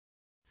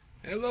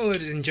Hello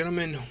ladies and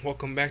gentlemen,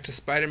 welcome back to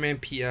Spider-Man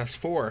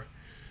PS4.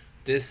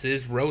 This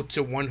is Road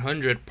to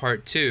 100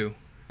 Part 2.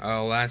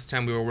 Last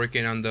time we were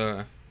working on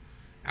the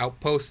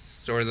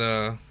outposts, or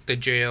the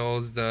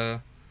jails,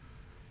 the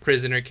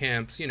prisoner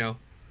camps, you know.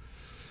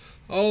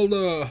 All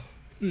the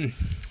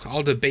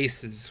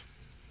bases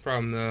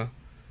from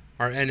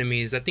our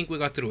enemies. I think we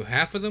got through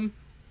half of them,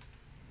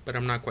 but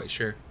I'm not quite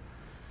sure.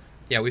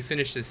 Yeah, we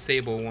finished this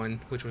Sable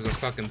one, which was a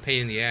fucking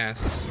pain in the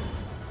ass.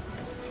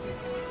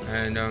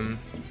 And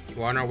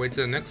we're on our way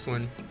to the next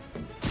one.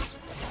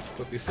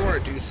 But before I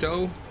do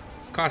so,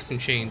 costume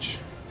change.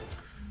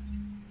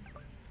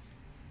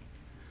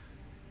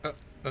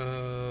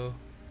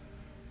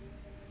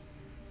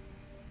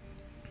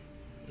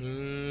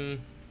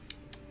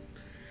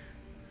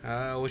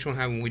 Which one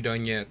haven't we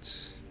done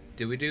yet?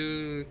 Did we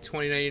do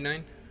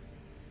 2099?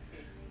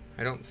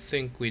 I don't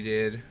think we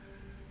did.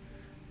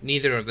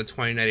 Neither of the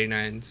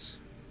 2099s.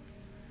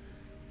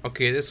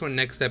 Okay, this one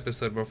next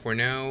episode, but for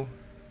now,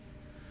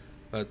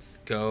 let's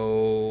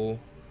go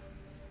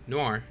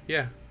Noir.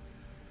 Yeah,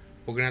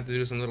 we're gonna have to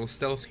do some little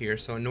stealth here,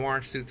 so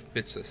Noir suit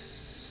fits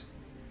us,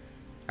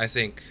 I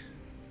think.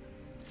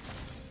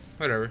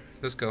 Whatever,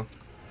 let's go.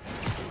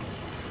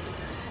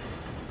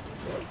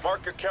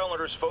 Mark your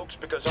calendars, folks,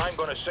 because I'm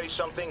going to say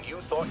something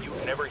you thought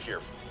you'd never hear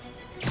from.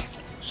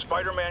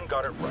 Spider-Man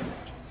got it right.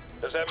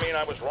 Does that mean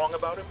I was wrong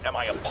about him? Am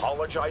I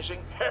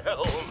apologizing?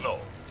 Hell no.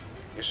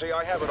 You see,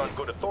 I have it on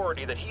good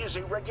authority that he is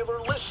a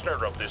regular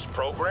listener of this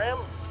program.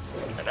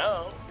 And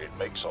now, it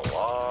makes a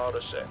lot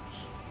of sense.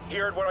 He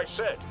heard what I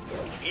said.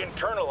 He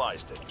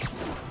internalized it.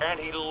 And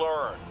he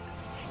learned.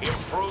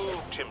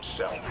 Improved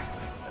himself.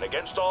 And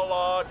against all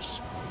odds,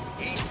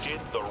 he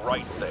did the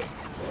right thing.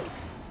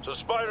 So,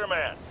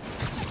 Spider-Man,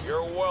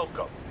 you're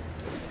welcome.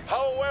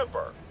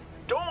 However,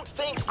 don't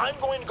think I'm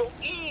going to go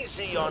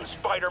easy on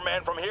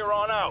Spider-Man from here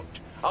on out.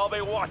 I'll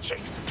be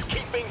watching,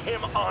 keeping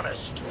him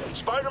honest.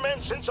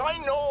 Spider-Man, since I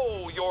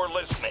know you're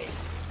listening,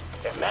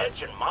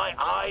 imagine my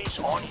eyes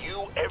on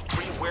you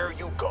everywhere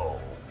you go.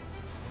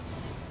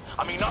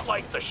 I mean, not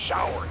like the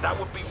shower. That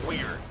would be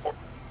weird. Or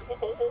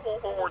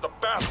the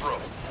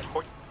bathroom.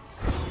 Or,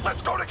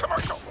 let's go to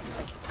commercial.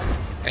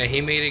 Hey,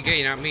 he made it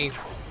gay, not me.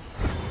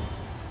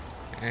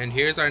 And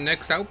here's our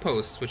next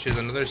outpost, which is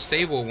another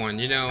Sable one.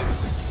 You know,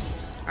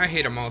 I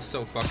hate them all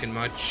so fucking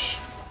much.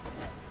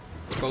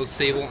 Both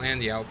Sable and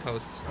the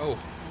outposts. Oh,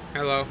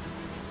 hello.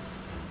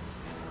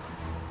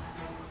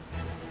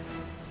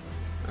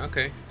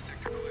 Okay.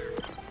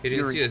 He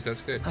didn't see us,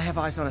 that's good. I have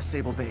eyes on a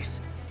Sable base.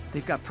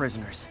 They've got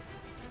prisoners.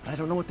 But I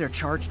don't know what they're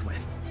charged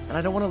with. And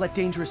I don't want to let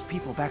dangerous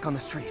people back on the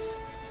streets.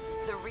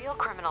 The real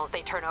criminals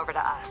they turn over to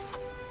us.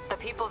 The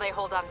people they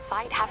hold on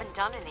site haven't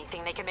done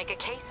anything they can make a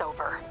case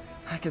over.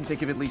 I can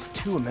think of at least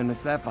 2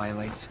 amendments that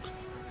violates.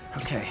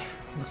 Okay,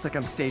 looks like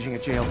I'm staging a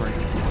jailbreak.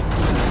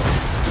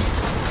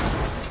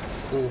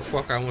 Oh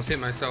fuck, I almost hit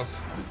myself.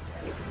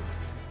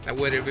 That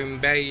would have been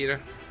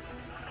bad.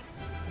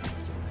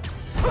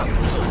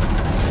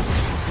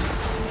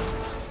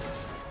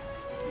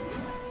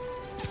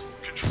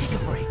 Take a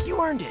break, you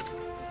earned it.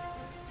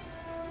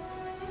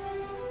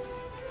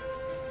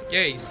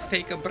 Yes,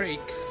 take a break,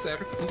 sir.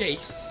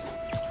 Yes.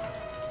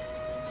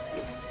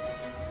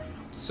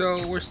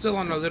 So we're still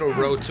on a little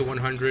road to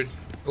 100.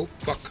 Oh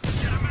fuck.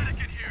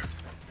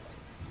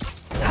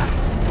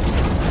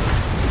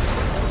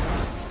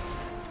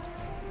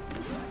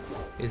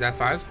 Is that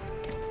 5?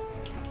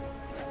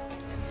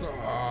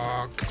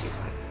 Fuck.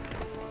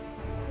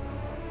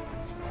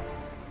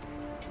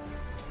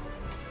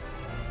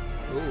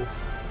 Ooh.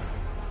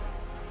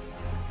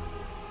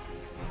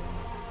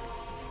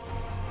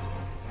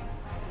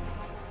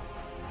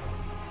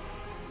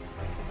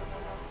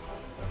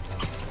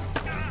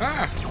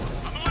 Ah!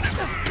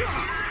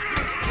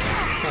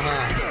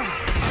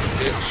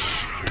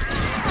 Bitch.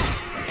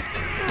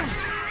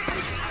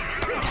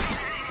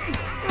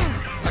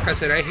 Like I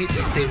said, I hate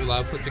these Sable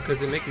outputs because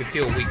they make me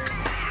feel weak.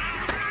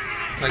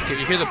 Like if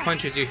you hear the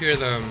punches, you hear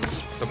the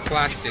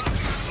plastic,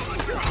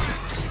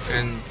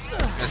 and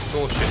that's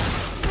bullshit.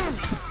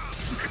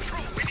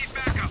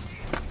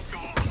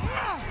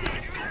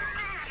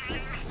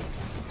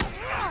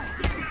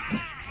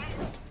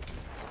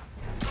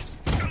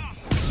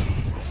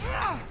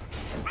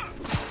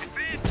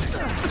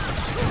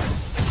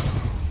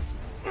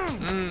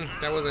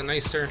 That was a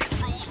nice sir.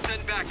 Control,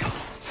 send backup.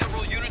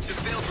 Several units have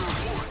failed to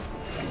report.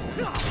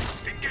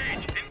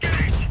 Engage!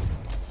 Engage!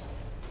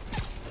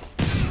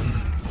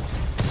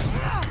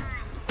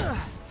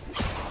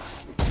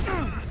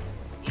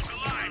 Look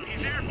alive!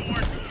 He's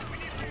airborne!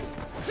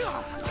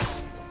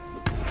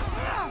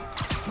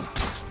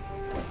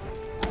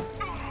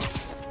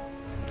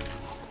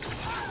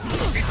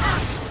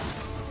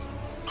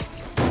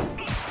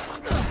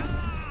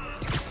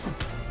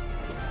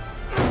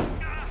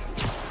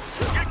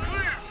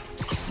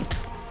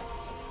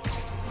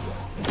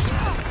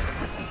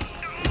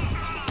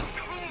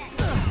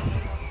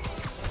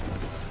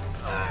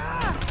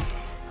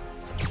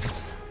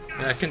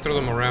 Yeah, I can throw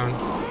them around.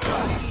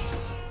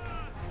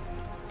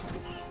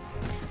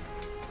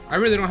 I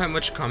really don't have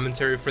much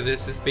commentary for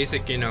this. It's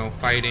basic, you know,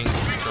 fighting.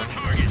 So.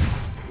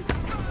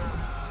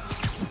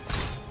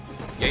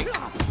 Yank.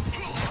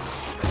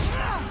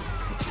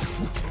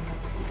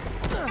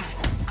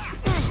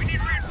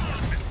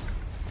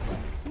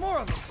 More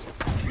of us.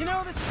 You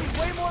know, this would be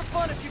way more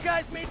fun if you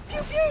guys made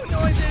pew pew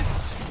noises.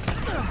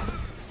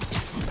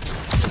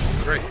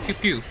 Right, pew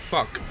pew.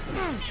 Fuck.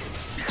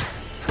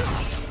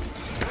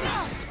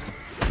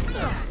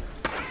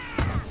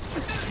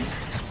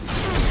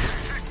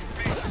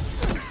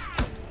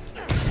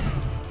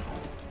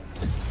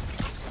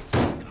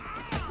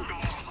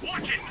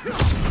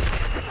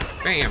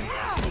 Bam.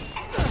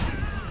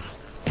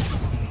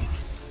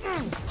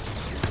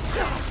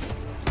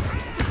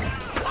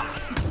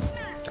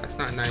 That's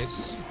not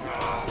nice.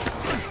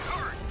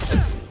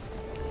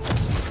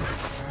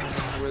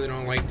 I really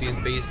don't like these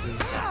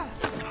bases.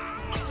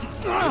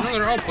 You know,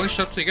 they're all bunched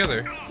up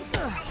together.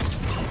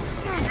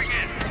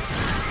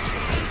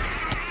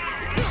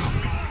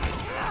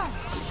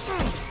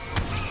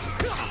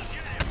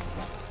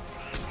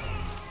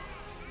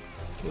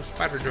 Little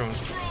spider drone.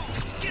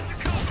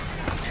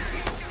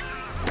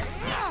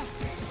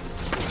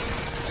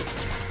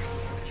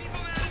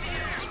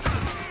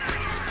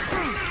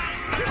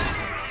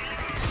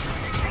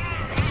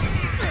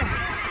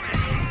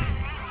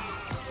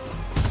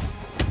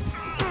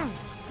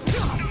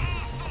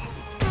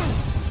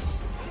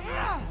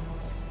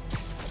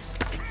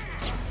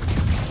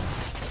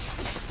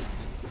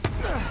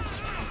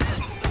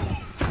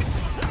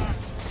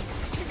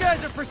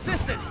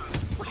 Persistent.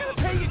 What kind of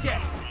pay you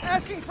get?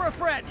 Asking for a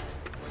friend.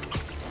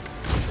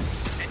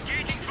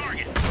 Engaging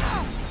target.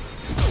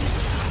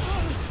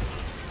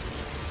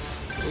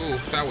 Ooh,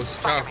 that was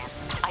tough.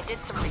 Spider-Man, I did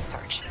some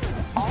research.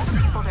 All the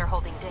people they're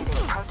holding did is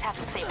protest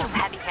Sable's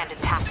heavy-handed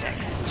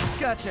tactics.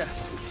 Gotcha.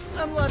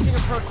 I'm launching a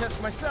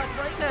protest myself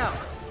right now.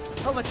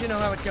 I'll let you know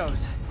how it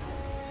goes.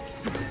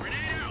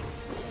 Grenade out.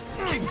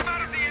 Keep them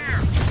out of the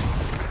air.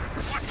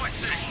 Watch my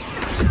six.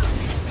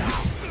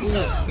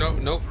 Ooh, nope,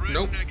 nope,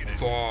 nope.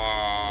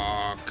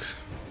 Fuck.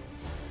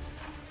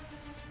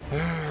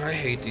 I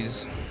hate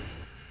these.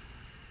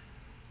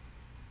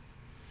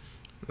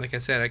 Like I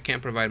said, I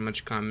can't provide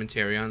much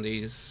commentary on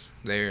these.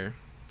 They're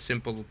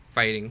simple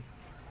fighting.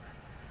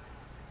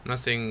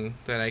 Nothing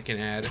that I can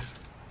add.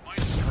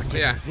 But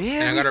yeah,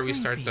 and I gotta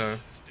restart the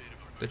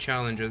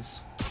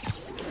challenges,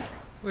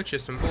 which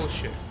is some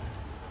bullshit.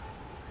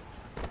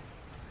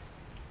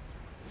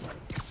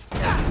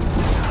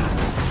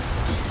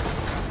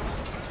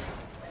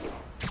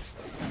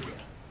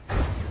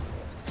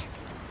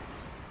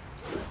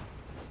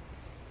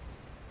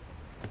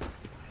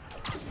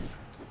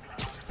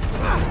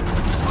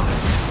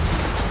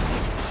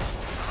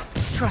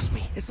 Trust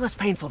me, it's less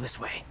painful this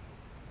way.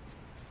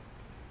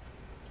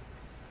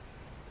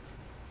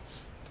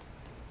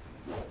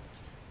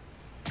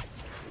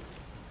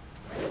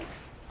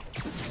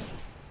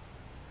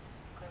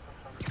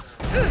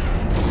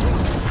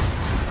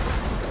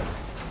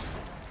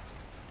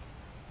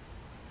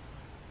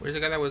 Where's the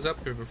guy that was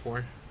up here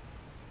before?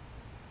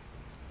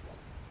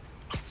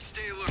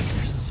 Stay alert.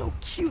 They're so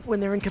cute when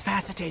they're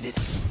incapacitated.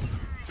 Keep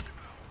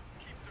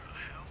the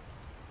hell.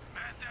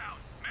 Man down.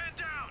 Man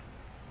down.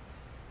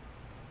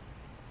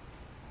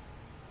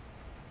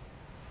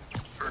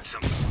 Heard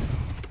something.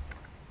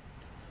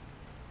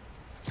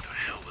 The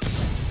hell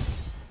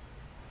was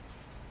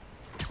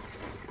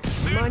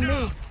Remind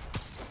me.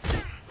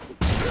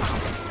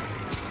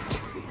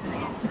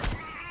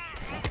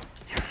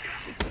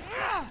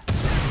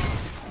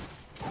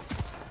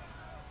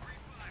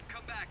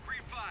 Come back,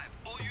 Green 5.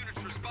 All units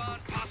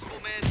respond. Possible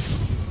man.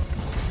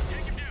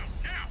 Take him down,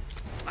 now.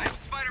 I have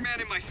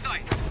Spider-Man in my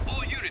sights.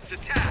 All units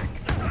attack.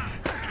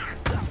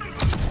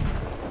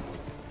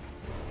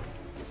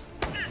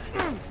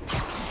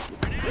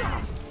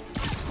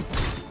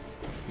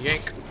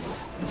 Yank.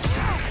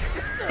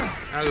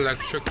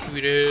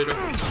 Electrocuted.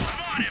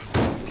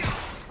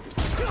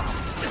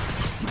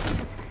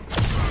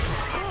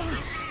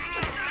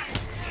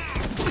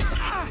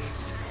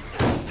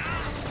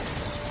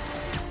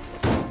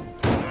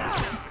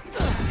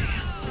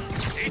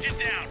 Agent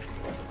down.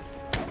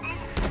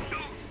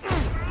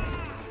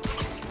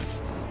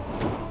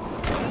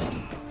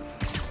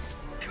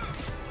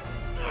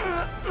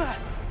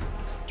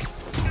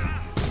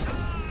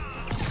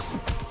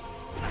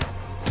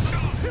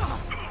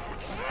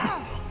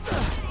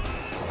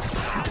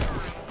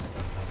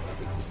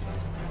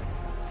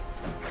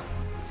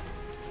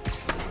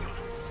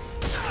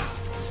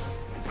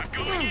 I'm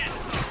going in.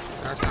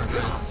 That's not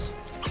nice.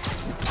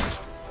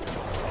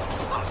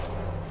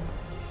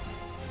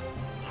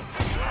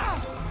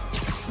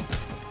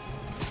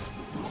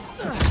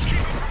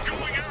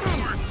 Going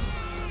outward.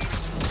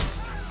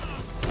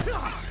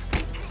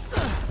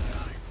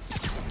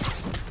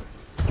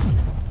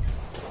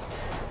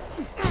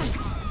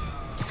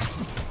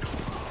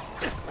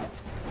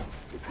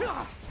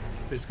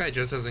 This guy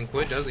just doesn't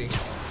quit, does he?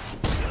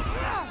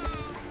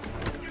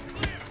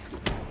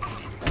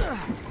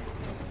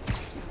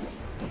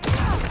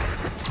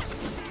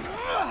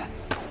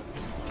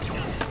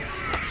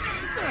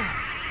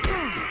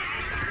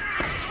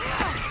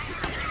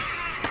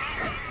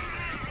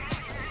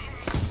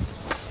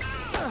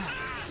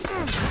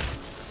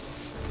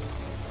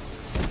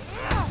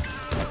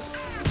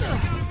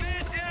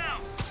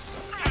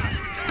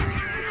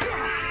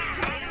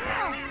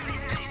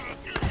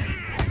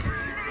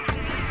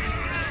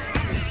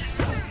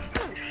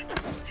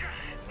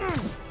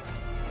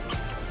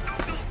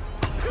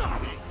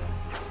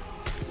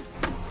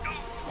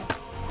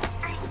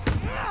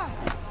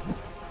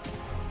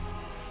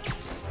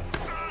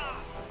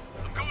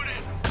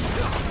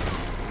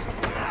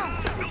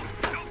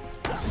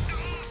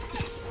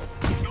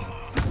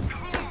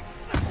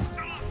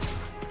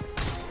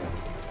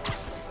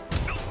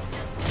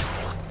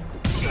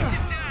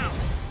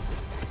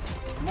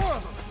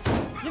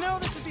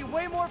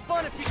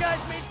 if you guys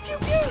made pew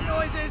pew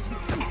noises.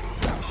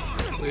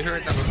 We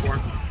heard that before.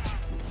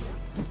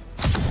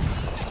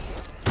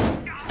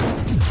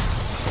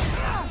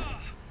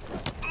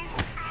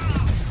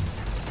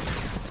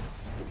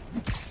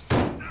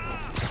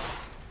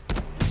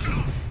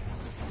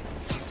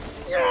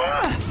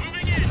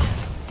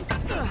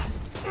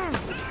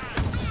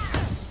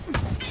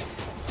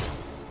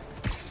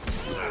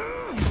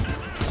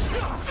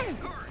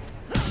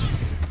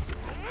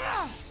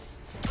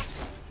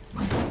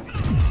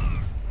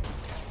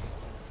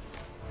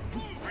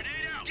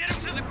 Get him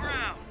to the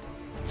ground.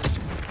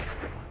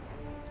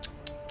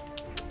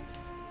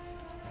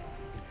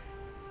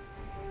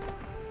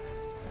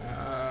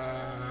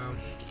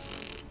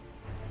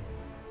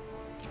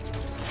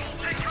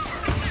 Take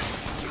cover.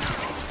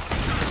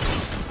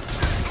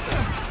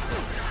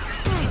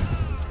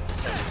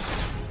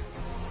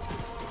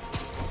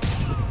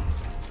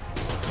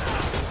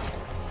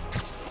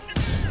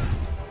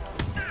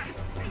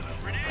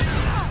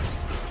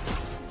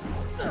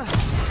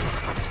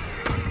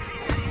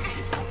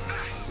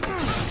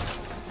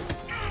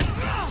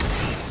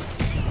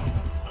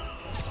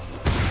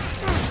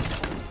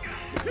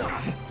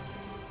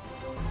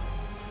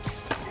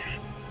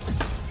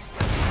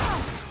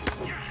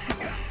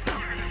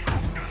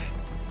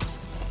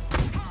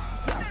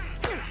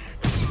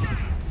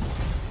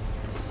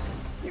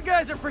 You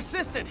guys are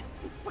persistent.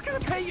 What kind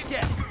of pay you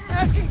get?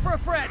 Asking for a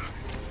friend.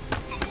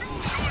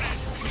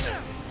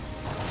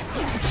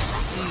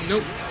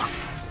 Nope.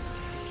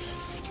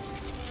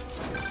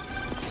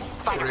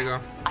 Spider, Where'd he go?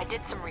 I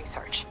did some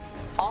research.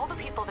 All the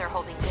people they're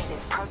holding in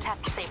is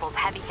protest Sable's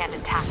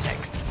heavy-handed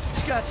tactics.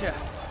 Gotcha.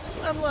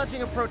 I'm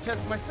lodging a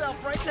protest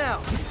myself right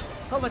now.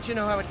 I'll let you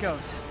know how it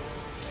goes.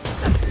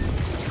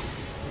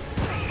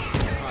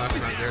 Oh, that's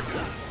not good.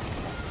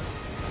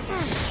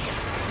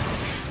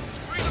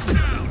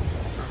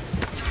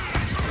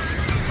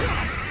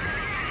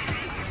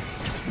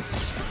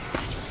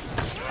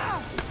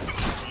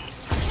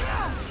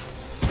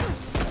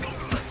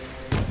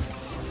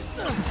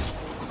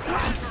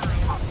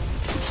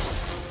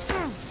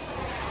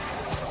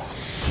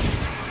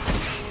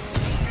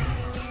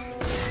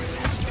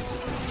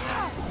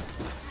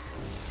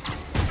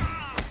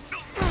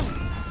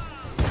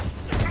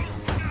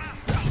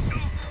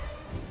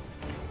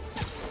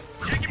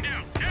 Take him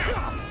down.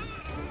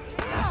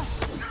 Now.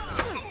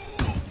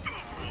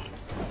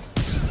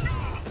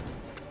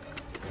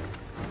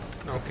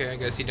 Okay, I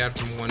guess he died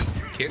from one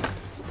kick.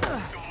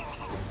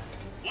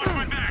 Watch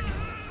my back.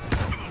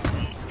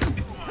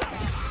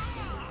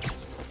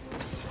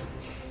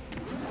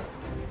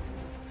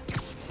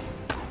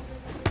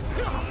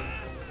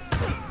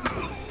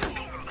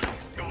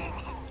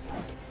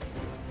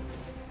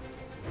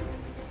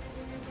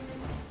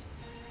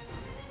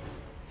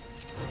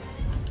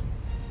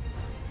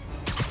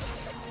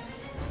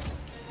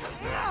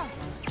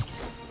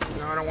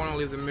 No, I don't want to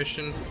leave the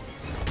mission.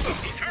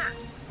 He's hurt.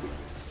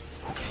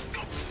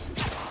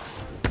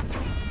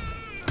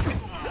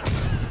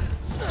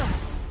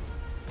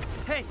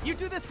 Hey, you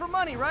do this for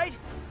money, right?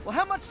 Well,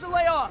 how much to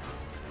lay off?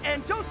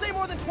 And don't say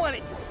more than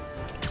 20.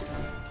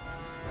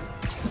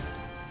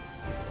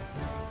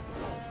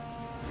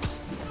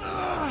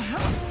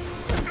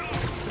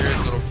 There's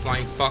a little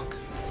flying fuck.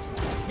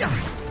 Yeah.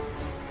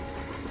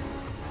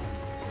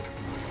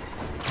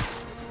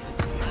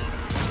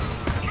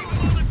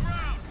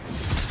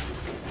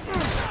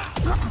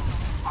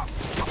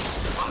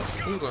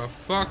 Who the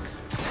fuck?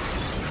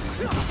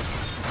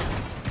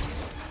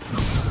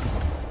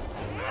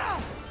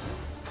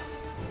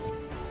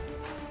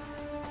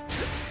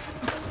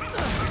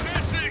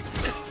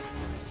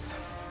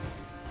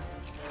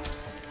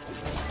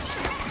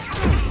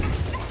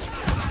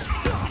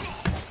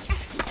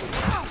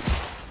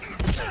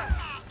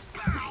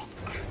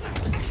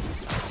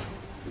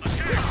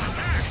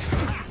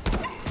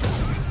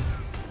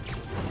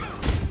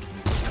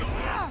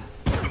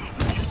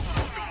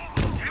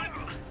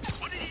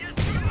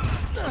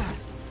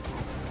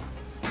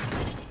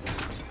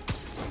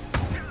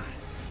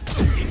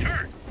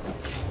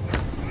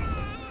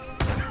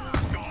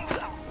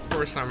 Of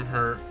course I'm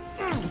hurt.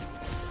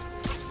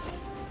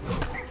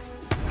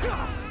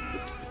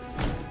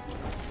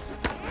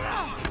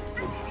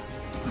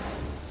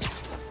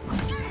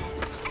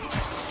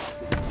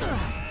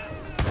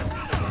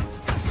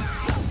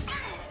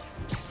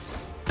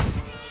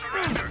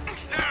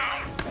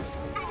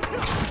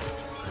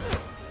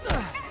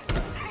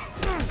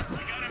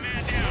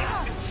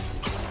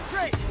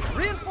 Great.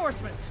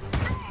 Reinforcements.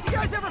 You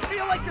guys ever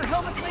feel like your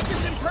helmets make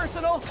this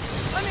impersonal?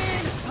 I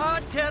mean,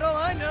 hot kettle,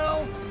 I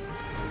know.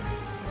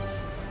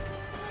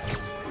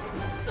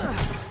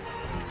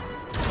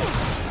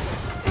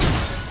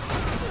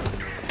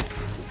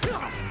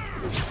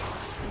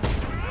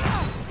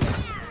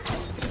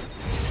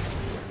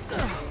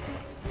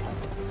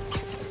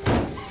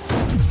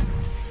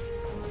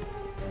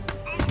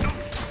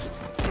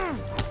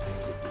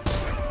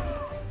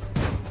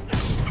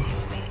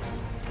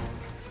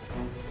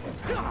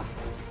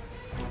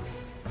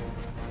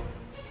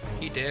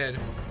 He did.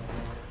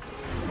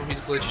 Or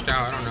he's glitched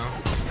out, I don't know.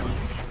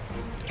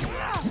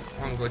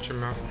 glitch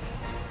him out.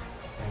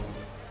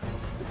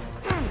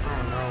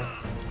 Oh no.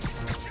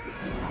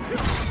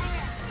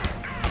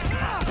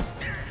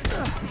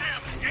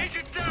 Damn,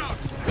 agent down!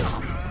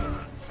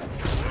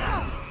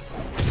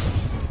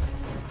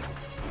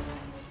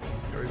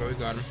 There we go, we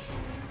got him.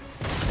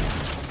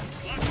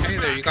 Hey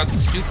there, you got the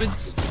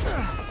stupids?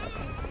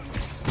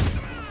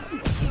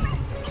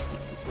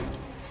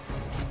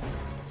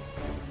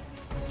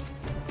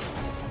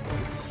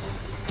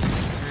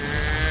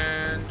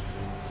 And...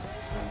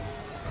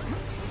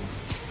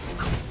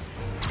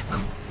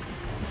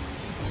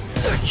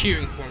 they're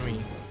cheering for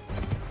me.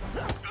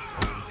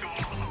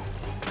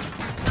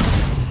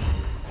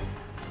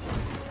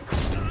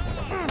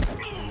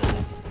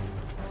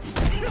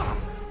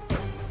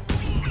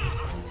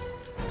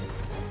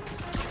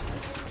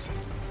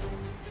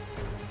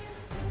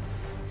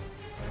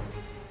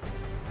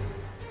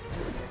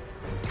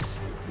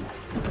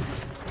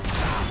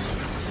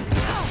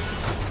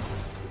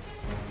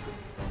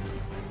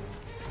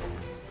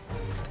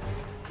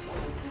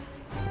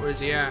 Where's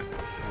he at?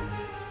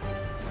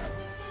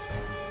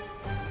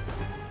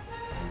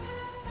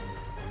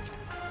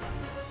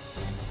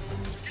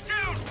 Get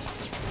down!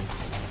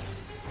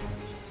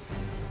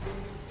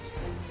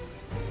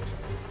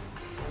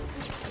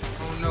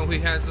 Oh no, he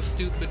has a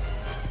stupid...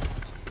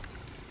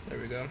 There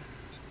we go.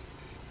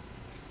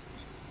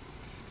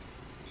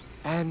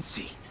 And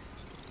scene.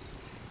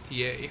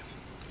 Yay.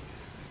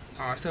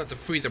 Oh, I still have to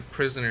free the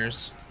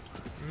prisoners.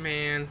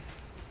 Man.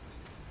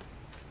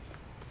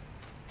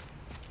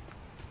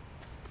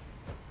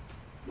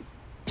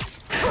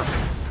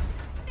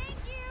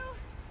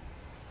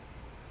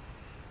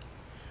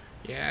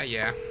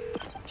 Yeah.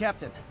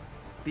 Captain,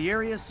 the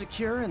area's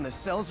secure and the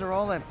cells are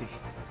all empty.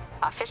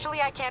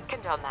 Officially, I can't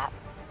condone that.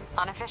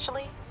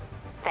 Unofficially,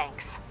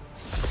 thanks.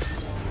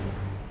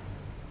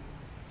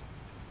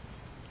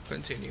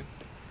 Continue.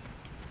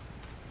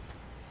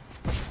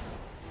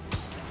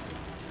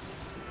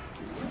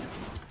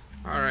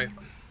 Alright.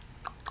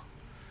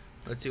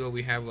 Let's see what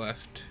we have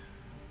left.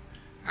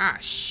 Ah,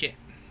 shit.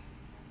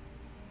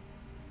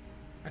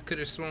 I could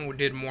have sworn we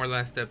did more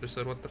last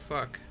episode. What the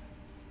fuck?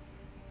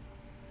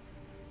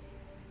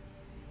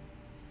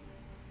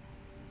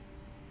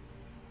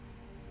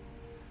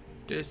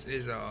 This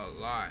is a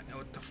lot.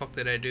 What the fuck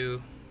did I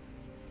do?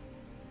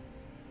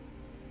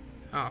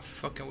 Oh,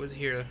 fuck, I was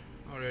here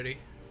already.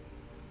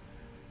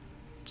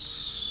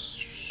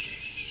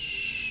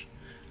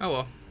 Oh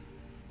well.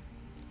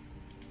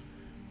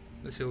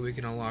 Let's see what we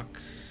can unlock.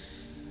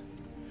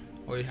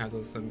 Oh, we have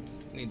those. I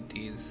need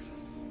these.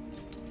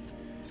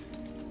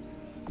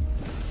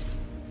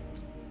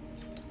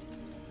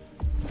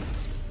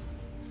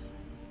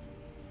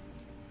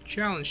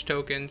 Challenge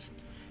tokens.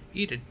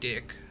 Eat a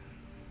dick.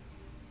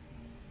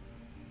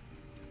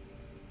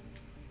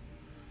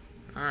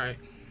 Alright.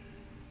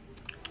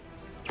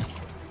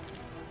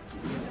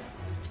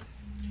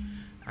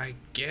 I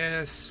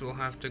guess we'll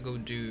have to go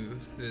do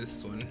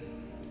this one.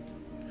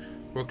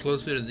 We're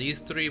closer to these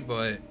three,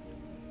 but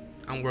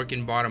I'm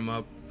working bottom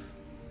up.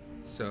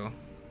 So.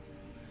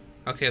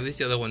 Okay, at least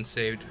the other one's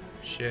saved.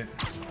 Shit.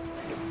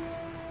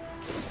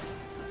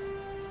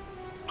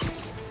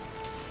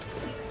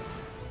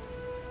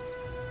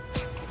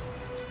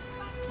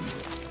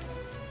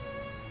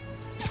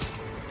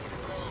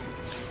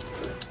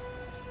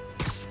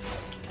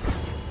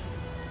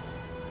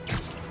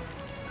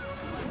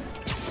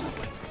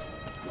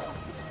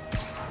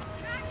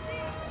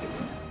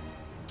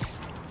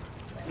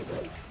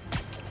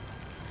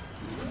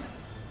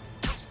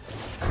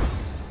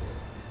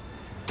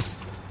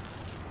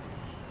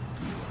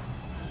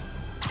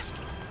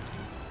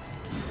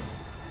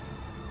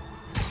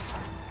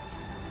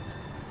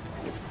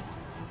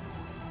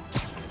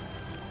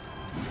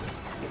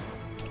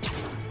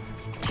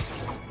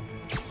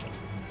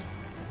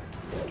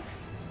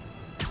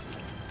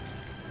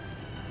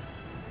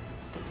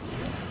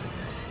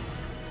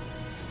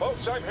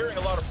 Folks, I'm hearing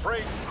a lot of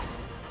freight.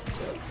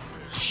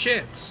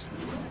 Shit.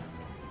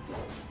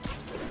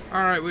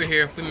 Alright, we're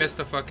here. We missed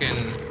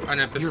an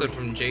episode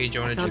from J.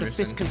 Jonah Found a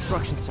Jameson. Fisk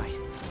construction site.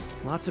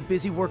 Lots of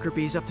busy worker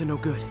bees up to no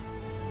good.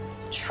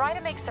 Try to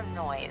make some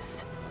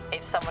noise.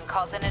 If someone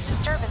calls in a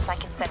disturbance, I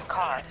can send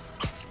cars.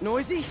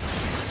 Noisy?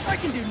 I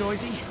can do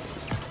noisy.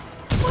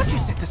 Why don't you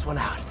sit this one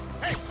out?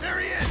 Hey,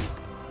 there he is!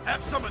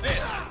 Have some of this!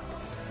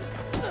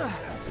 No,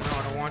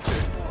 I don't want to.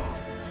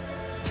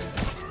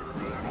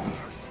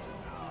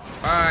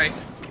 Bye.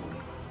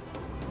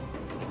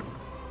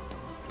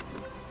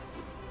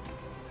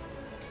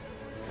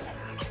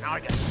 Now I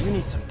got You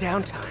need some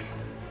downtime.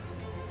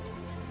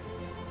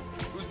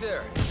 Who's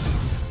there?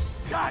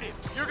 Got him!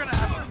 You're gonna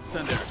have a...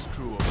 Send Eric's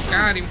crew over.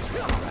 Got him.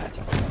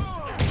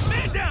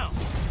 Man down!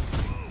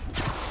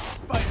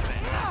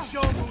 Spider-Man,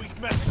 show him who he's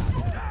messing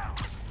with.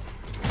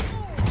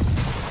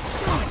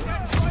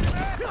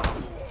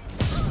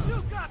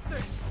 You got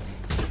this!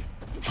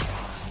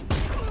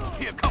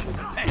 Here comes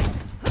the pain.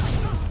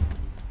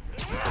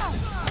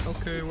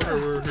 Okay,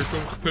 whatever. Here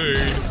comes the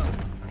pain.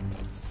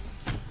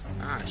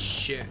 Ah,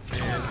 shit,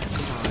 man. Come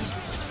on.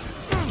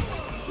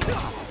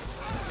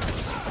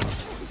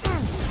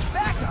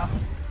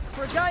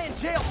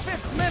 jail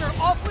Fisk's men are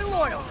awfully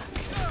loyal.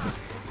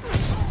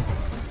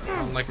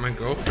 Unlike my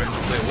girlfriend.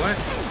 Wait, what?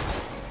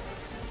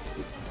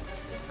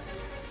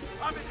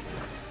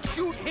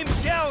 Shoot him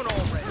down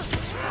already.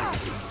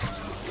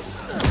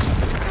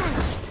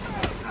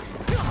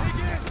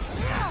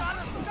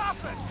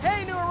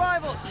 Hey, new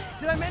arrivals.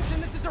 Did I mention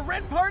this is a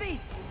rent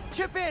party?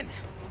 Chip in.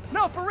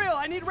 No, for real,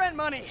 I need rent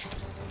money.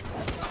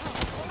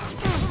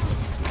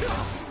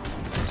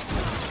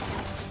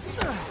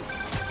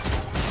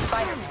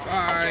 Spider-Man, I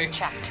Bye. just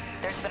checked.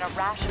 There's been a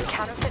rash of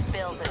counterfeit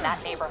bills in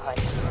that neighborhood.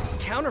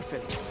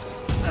 Counterfeiting?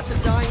 That's a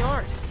dying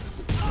art.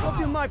 I'll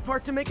do my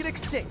part to make it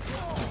extinct.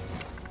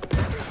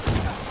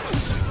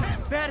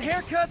 Bad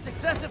haircuts,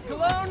 excessive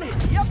cologne.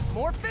 Yep,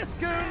 more Fisk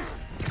goons.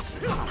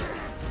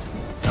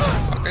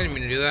 Fuck, I didn't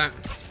mean to do that.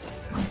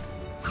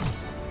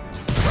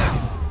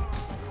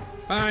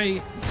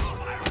 Bye.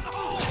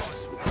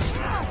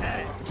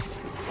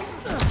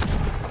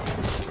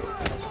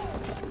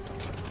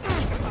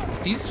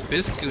 These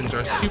Fisk goons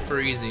are super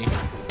easy.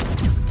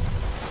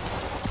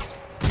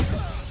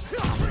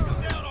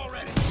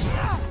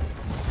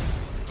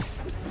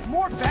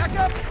 More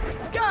backup?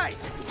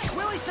 Guys,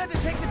 Willie said to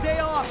take the day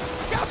off.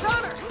 Scout's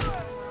honor!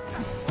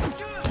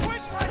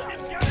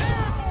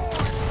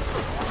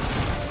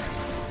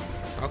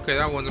 Okay,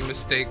 that was a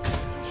mistake.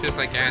 Just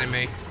like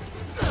anime.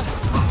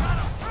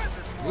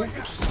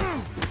 Oops.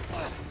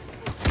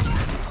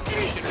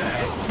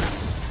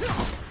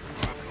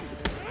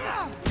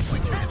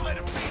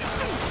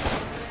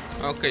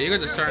 Okay, you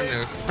guys are starting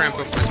to cramp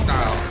up my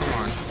style. Come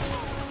on.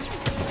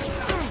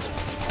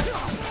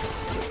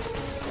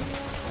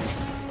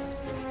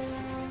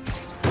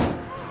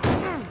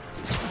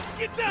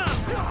 Get down!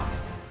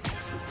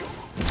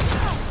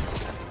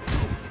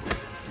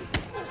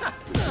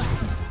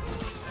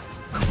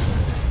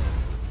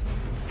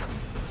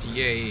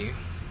 Yay.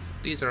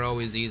 These are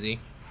always easy.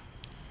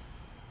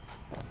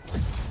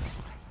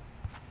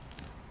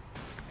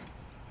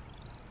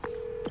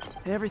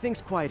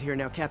 Everything's quiet here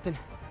now, Captain.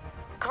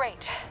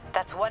 Great.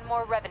 That's one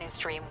more revenue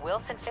stream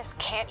Wilson Fisk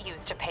can't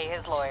use to pay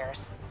his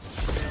lawyers.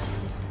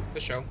 For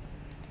sure.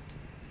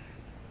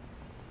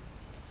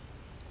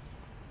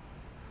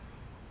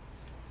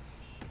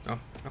 Oh,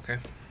 okay.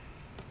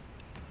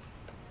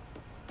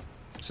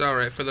 So,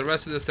 alright, for the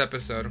rest of this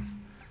episode,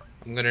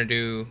 I'm gonna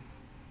do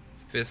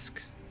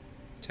Fisk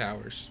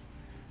Towers.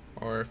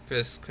 Or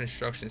Fisk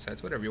construction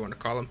sites, whatever you want to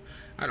call them.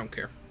 I don't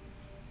care.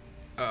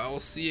 I'll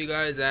see you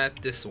guys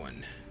at this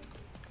one.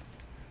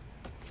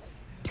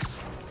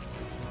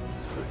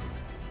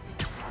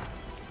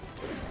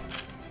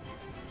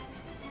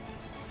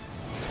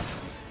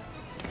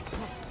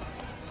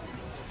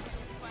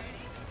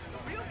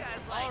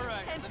 All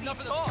right, enough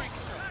of the talk.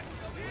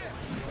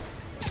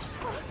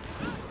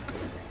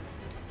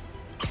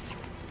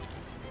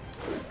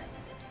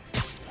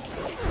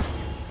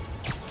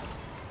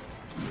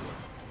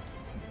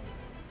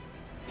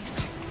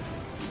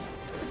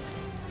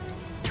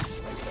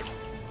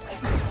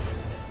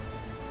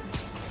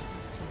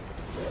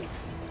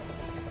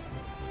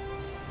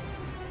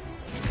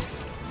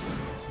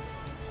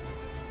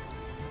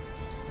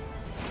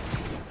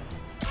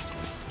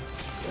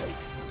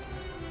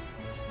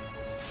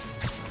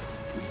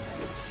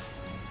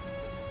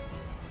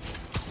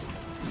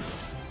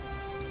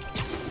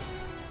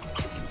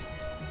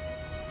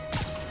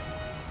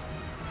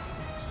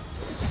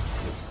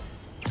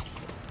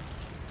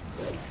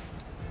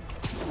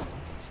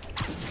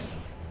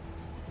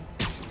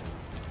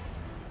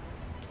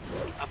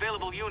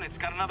 Available units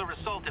got another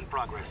assault in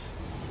progress.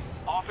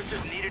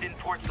 Officers needed in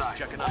port side.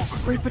 Checking out.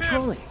 Great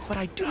patrolling, but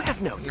I do have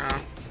notes.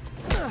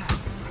 Nah.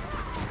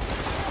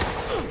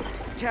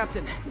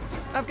 Captain,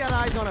 I've got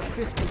eyes on a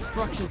Fisk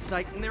construction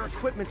site and their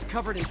equipment's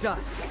covered in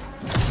dust.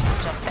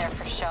 Just there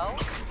for show?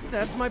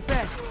 That's my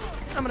bet.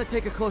 I'm gonna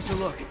take a closer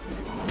look.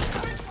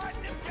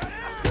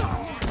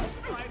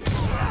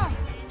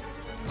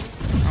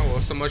 Oh well,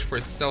 so much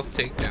for stealth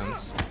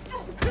takedowns.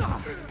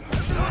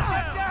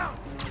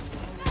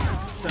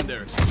 Send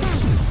there.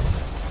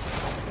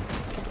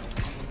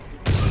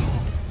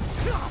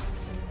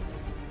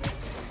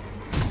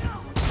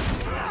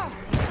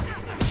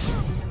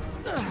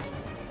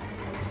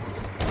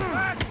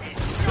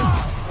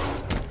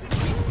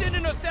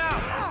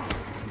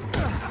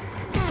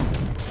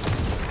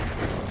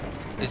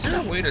 Is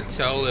there a way to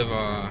tell if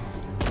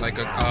like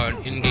an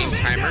in-game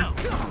timer?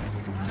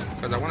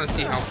 Because I want to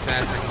see how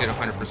fast I can get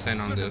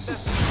 100% on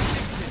this.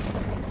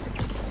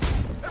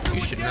 You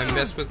should not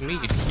mess with me, you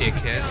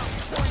dickhead.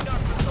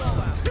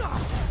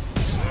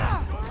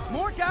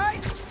 More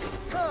guys?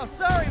 Oh,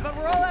 sorry, but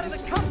we're all out of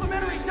the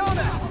complimentary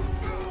donut.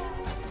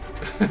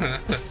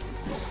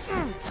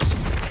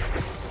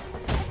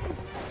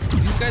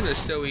 These guys are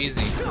so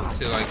easy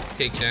to like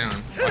take down.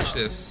 Watch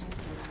this.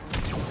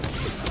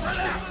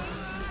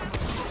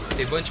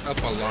 They bunch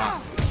up a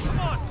lot. Come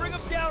on, bring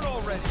them down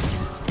already.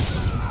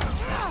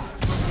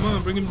 Come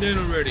on, bring him down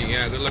already.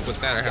 Yeah, good luck with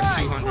that. I have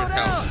 200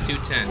 health,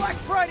 210. Black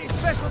Friday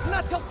specials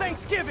not till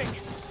Thanksgiving.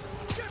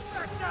 Get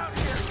back down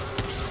here.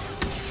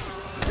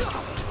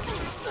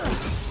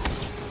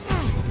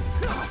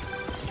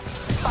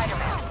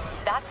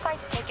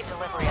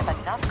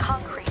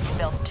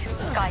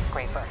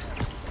 skyscrapers.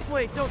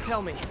 Wait, don't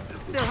tell me.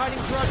 They're hiding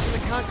drugs in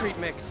the concrete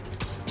mix.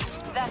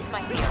 That's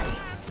my theory.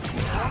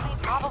 The only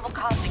probable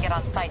cause to get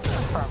on site to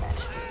confirm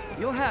it.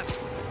 You'll have it.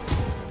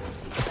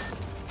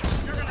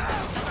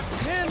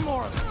 10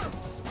 more of them.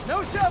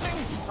 No shoving.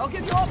 I'll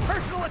give you all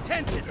personal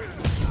attention.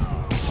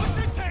 What's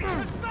it take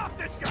to stop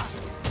this guy?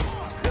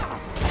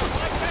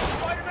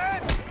 Like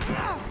that,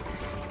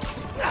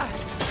 Spider-Man?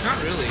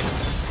 Not really.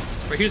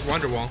 But here's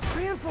Wonderwall.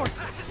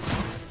 Reinforcements.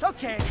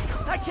 Okay,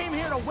 I came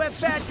here to web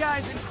bad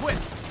guys and quit,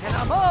 and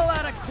I'm all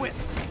out of quips.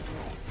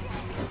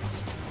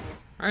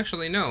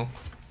 Actually, no.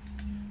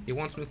 You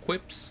want some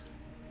quips?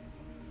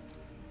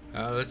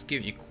 Let's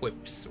give you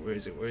quips. Where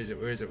is it? Where is it?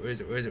 Where is it? Where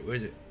is it? Where is it? Where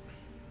is it?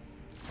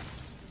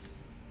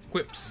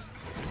 Quips.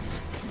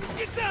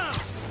 Get down!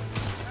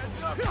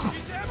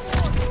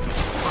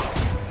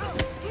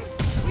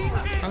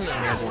 Oh,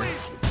 yeah, Airborne.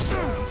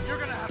 You're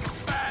gonna have a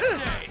bad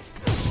day.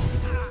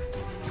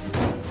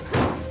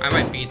 I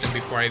might beat them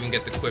before I even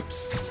get the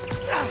quips.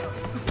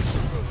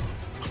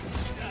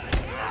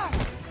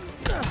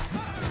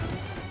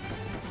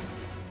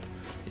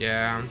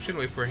 Yeah, I'm just gonna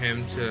wait for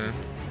him to...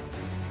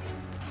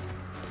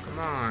 Come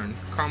on,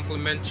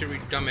 complimentary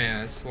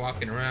dumbass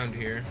walking around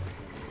here.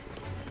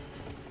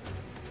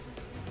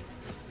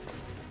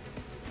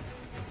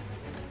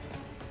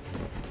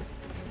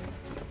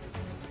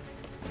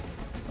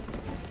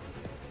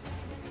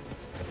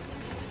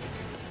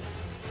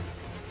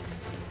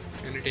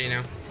 End of day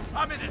now.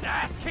 I'm in an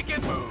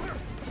ass-kicking mood.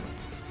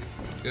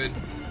 Good.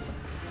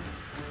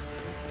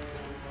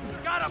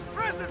 Got a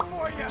present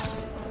for you.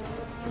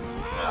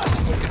 Oh,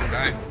 he didn't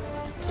die.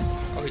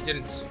 Oh, he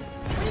didn't.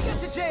 When you get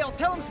to jail,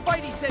 tell him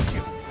Spidey sent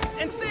you.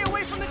 And stay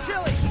away from the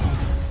chili.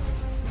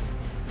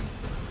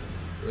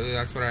 Really,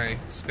 that's what I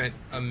spent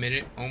a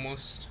minute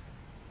almost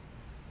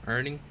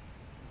earning?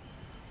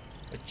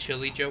 A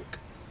chili joke?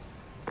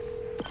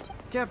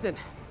 Captain,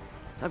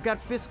 I've got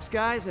Fisk's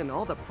guys and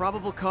all the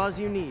probable cause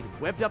you need,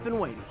 webbed up and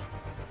waiting.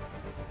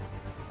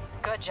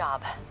 Good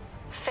job.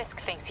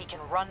 Fisk thinks he can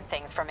run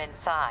things from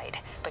inside,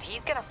 but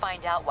he's gonna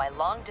find out why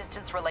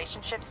long-distance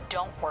relationships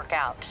don't work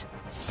out.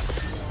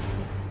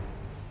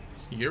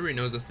 Yuri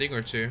knows a thing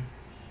or two.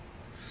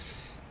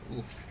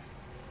 Oof.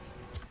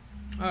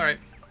 Alright,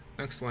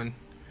 next one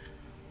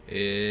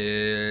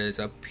is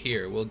up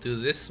here. We'll do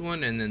this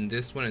one and then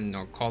this one, and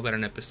I'll call that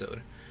an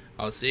episode.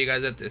 I'll see you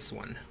guys at this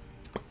one.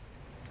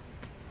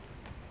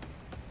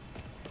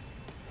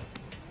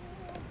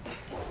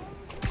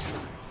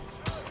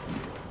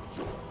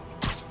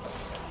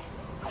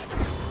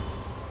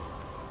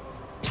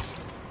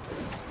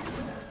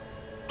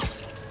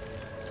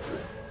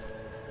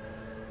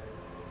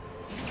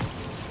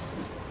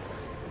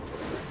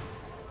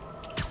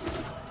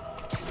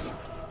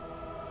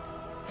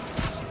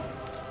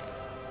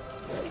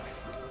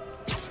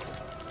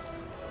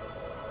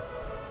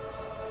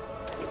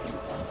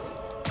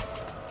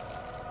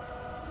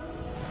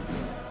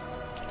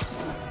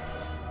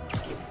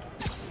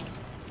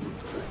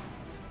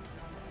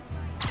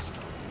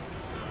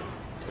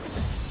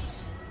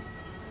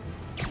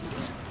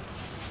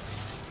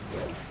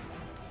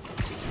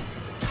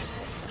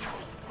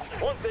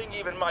 One thing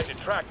even my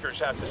detractors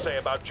have to say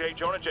about J.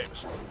 Jonah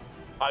Jameson.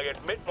 I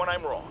admit when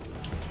I'm wrong.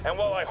 And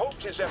while I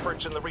hoped his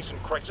efforts in the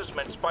recent crisis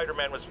meant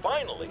Spider-Man was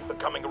finally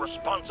becoming a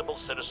responsible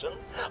citizen,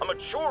 a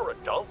mature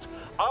adult,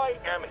 I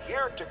am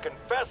here to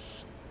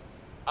confess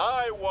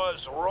I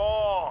was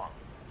wrong.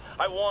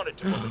 I wanted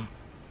to believe.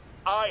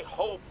 I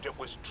hoped it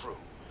was true.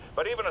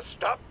 But even a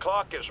stop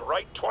clock is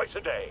right twice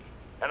a day.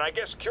 And I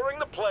guess curing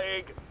the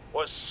plague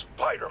was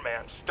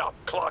Spider-Man's stop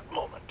clock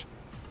moment.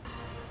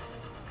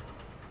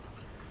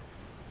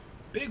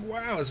 Big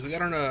wows, we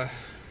got on a...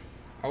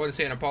 I wouldn't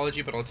say an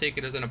apology, but I'll take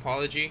it as an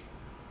apology.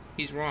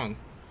 He's wrong.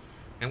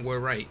 And we're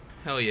right.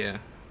 Hell yeah.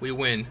 We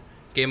win.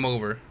 Game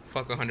over.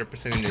 Fuck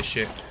 100% in this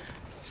shit.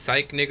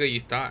 Psych, nigga,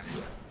 you thought.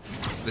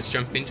 Let's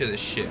jump into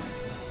this shit.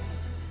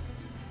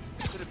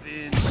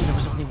 When there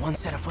was only one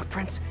set of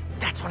footprints,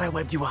 that's when I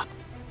webbed you up.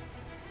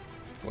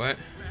 What?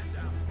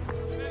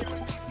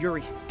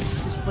 Yuri,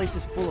 this place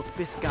is full of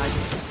Fisk guys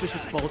with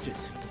suspicious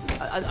bulges.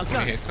 Guns.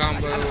 Okay,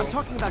 combo. I'm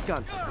talking about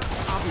guns.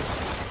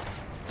 Obviously.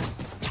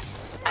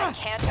 I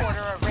can't order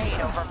a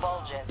raid over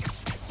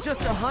bulges.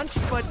 Just a hunch,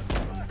 but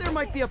there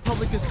might be a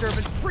public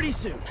disturbance pretty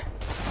soon.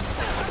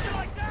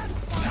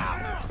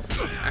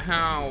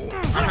 Ow.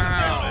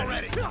 Ow.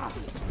 Already. I'll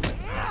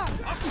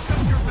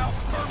shut your mouth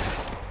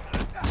permanently.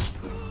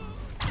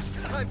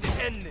 Time to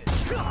end this.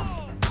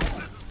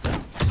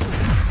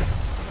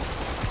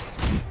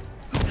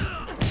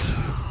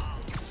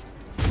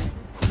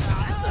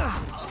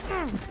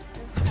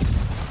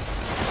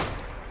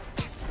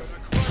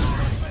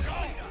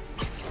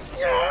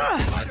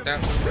 Like that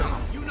one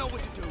down. You know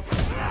what to do.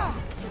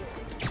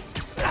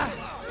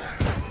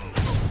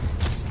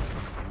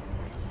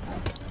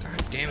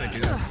 God damn it,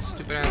 dude.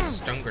 Stupid ass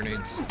stun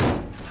grenades.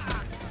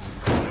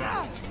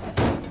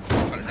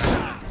 Put it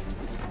down.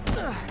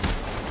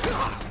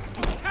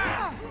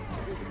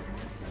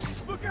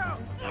 Look out!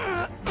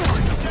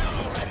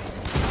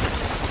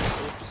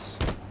 Oops.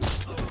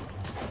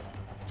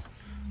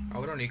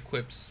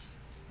 equips.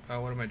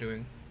 What am I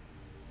doing?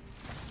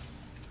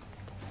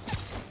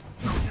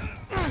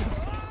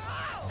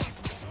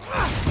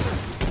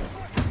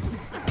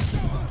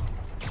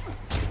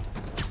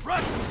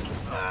 Run!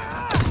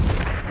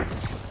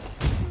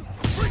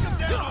 Bring him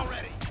down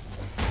already!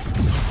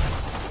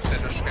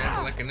 Better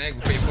scramble like an egg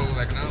before you pull it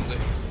like an omelet.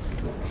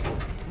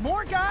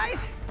 More guys?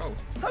 Oh.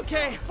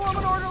 Okay, form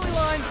an orderly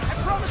line. I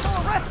promise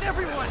I'll arrest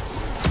everyone.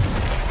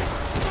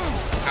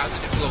 How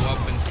did it blow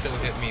up and still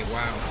hit me?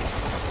 Wow.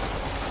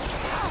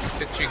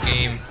 Fix your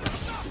game.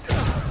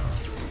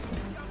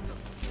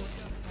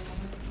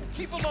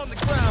 Keep them on the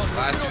ground.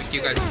 Last week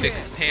you guys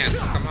fixed pants.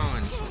 Come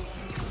on.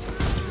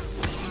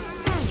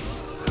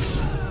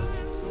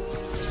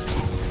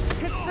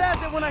 It's sad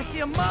that when I see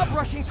a mob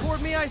rushing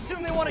toward me, I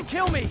assume they want to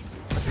kill me.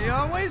 But they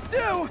always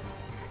do.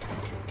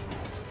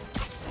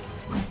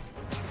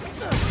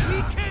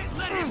 We can't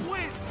let him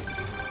win.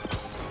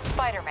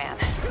 Spider-Man,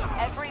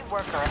 every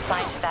worker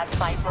assigned to that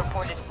site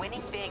reported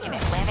winning big in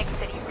Atlantic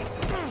City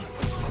recently.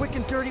 Quick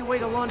and dirty way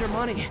to launder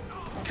money.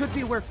 Could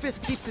be where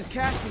Fisk keeps his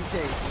cash these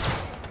days.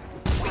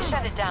 We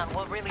shut it down,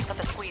 we'll really put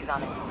the squeeze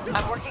on it.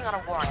 I'm working on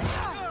a warrant.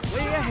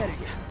 Way ahead of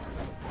you.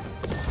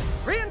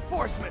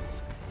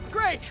 Reinforcements.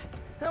 Great.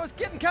 I was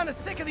getting kind of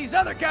sick of these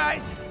other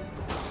guys.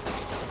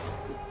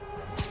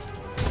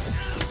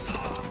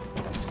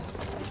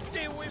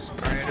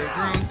 Alright, a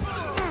drone.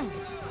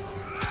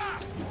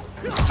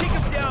 Take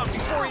him down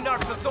before he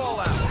knocks us all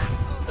out.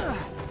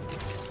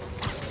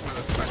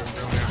 Another spider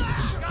drone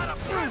out. Got a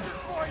present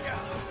for you.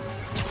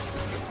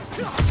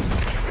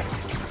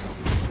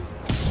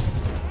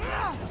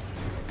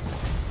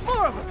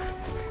 More of them.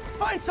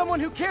 Find someone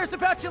who cares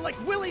about you like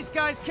Willie's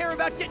guys care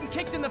about getting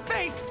kicked in the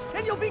face,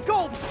 and you'll be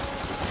golden.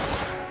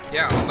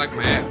 Yeah, unlike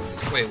my ex.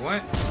 Wait,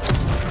 what?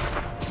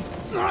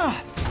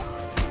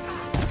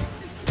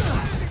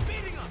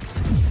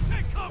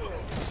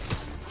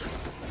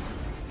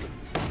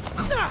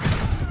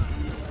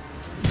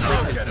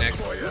 Break his neck.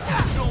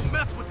 Don't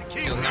mess with the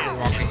king. He'll never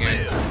walk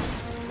again.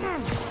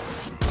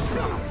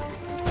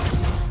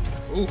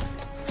 Ooh.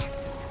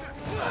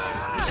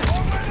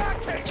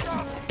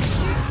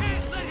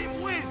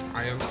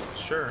 I am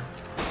sure.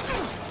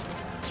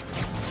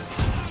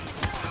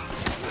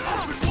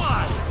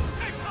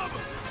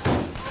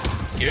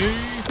 Yay!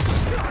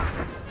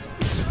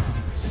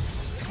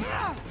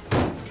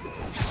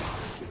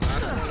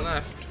 Last one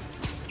left.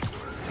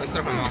 Let's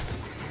throw him off.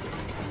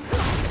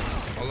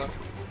 Hold up.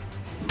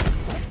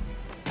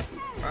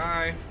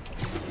 Bye.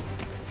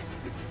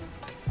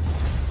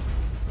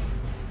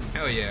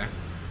 Hell yeah.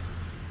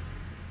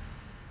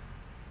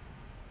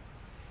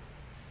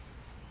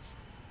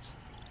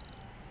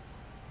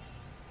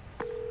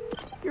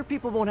 Your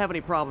people won't have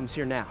any problems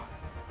here now.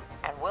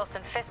 And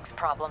Wilson Fisk's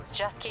problems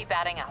just keep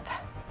adding up.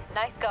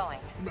 Nice going.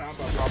 Blah,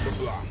 blah, blah, blah,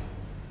 blah.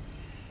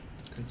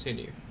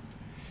 Continue.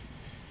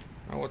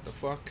 Oh, what the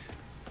fuck?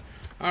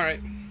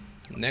 Alright.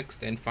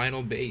 Next and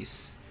final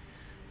base.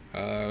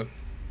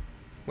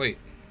 Wait.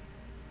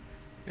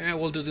 Yeah,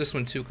 we'll do this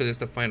one too because it's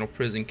the final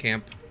prison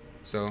camp.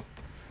 So,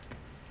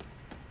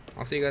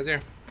 I'll see you guys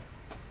there.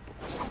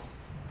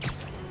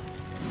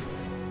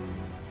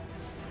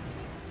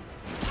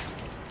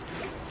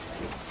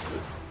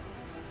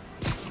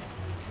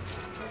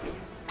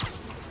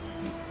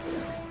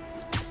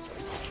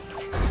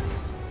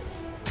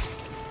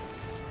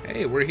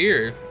 Hey, we're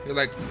here. You're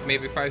like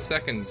maybe 5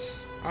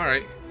 seconds.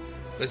 Alright,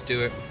 let's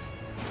do it.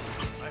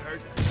 I heard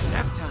that.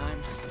 Nap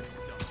time.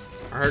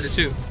 I heard it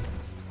too.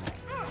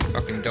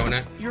 Fucking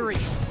donut. Yuri,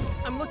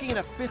 I'm looking at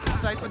a Fisk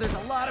site where there's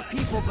a lot of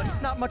people,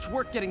 but not much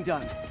work getting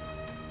done.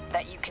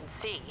 That you can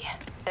see.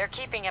 They're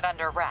keeping it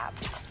under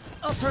wraps.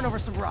 I'll turn over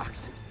some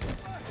rocks.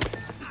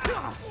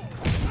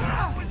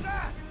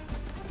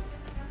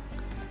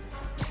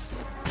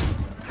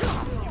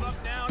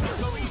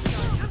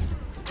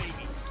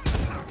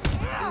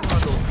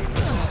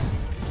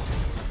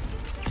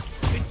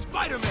 It's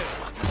Spider-Man!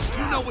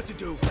 You know what to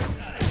do!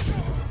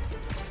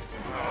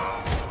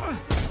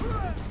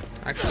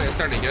 Actually, I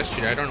started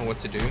yesterday. I don't know what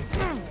to do.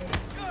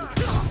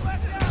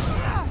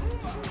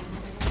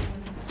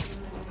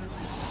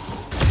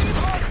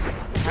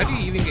 How do you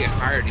even get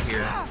hired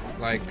here?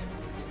 Like,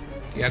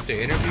 do you have to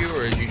interview,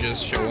 or did you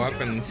just show up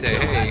and say,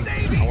 hey,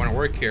 I want to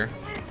work here?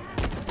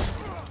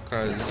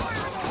 Because,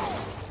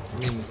 I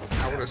mean,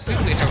 I would assume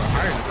they have a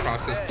hiring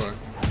process, but...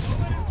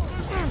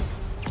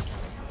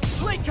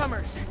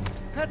 Latecomers!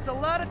 That's a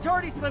lot of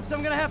tardy slips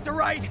I'm gonna have to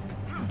write.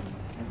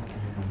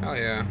 Hell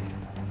yeah.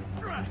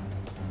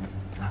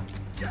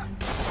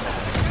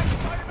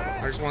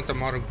 I just want the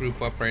model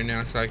group up right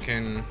now so I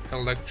can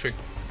electric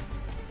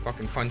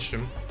fucking punch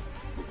them.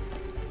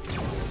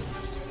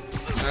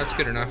 That's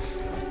good enough.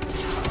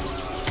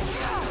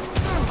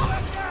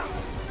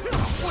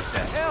 What the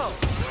hell?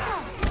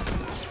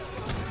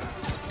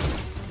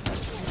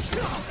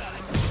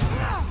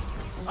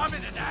 I'm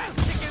in an ass!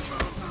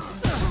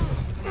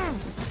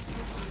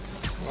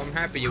 Well, I'm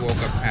happy you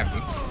woke up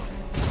happy.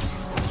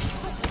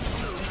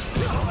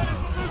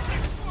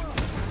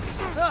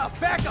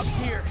 Backup's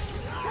here.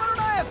 Why don't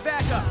I have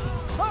backup?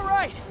 All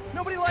right,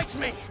 Nobody likes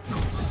me.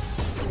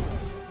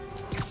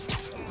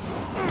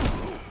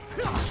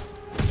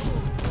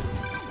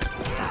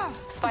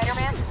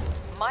 Spider-Man,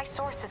 my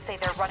sources say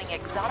they're running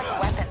exotic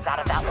weapons out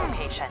of that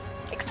location.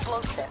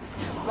 Explosives,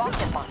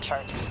 rocket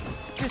launchers.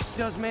 This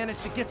does manage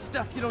to get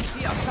stuff you don't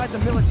see outside the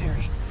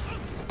military.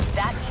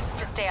 That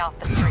needs to stay off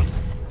the streets,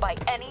 by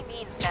any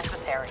means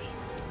necessary.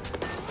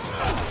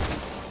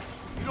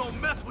 You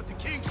don't mess with the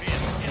Kingpin.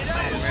 Get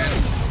out of the Man.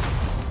 way.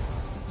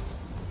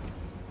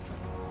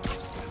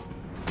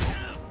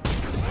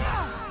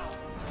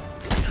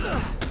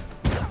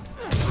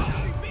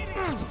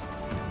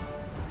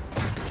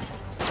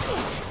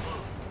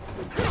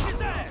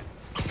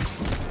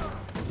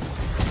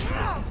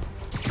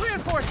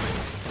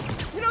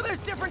 Reinforcements! You know there's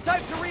different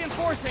types of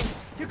reinforcing.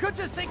 You could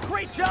just say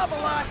great job a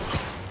lot.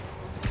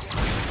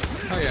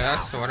 Oh yeah,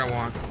 that's what I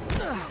want.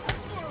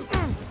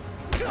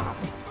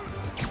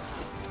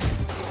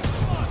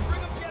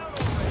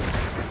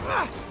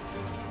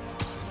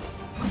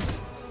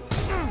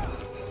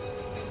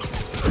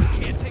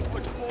 Can't take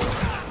much more.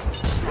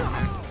 Come on,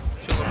 man.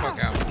 Chill the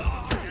fuck out.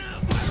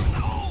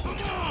 Come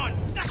on!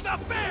 That's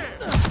not fair!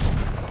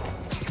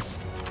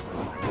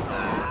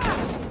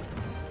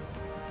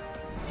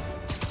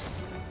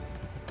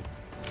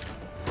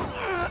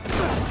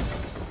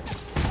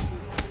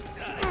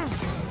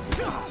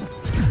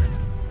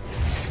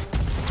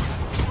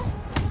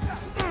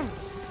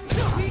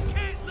 We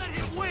can't let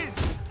him win!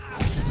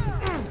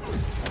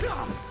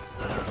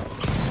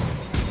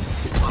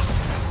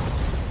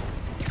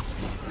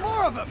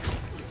 More of them!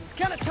 It's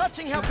kind of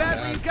touching how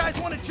badly you guys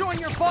want to join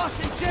your boss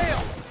in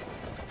jail.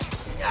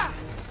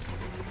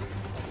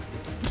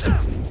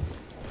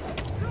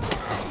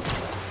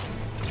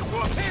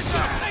 Your hands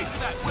up! Pay for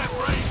that web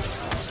race!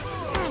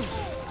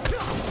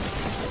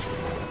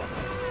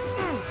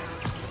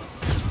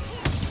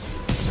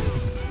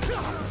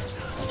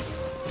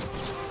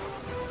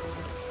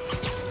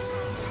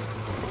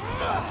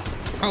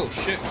 Oh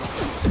shit.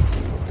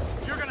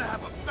 You're gonna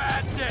have a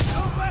bad day!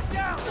 Go back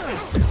down!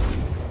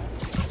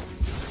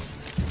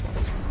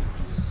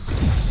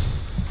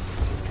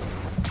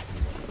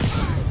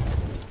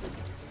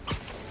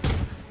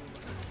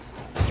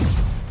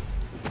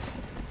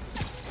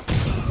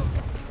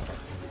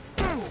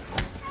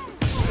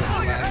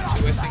 Last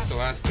two, I think. The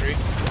last three.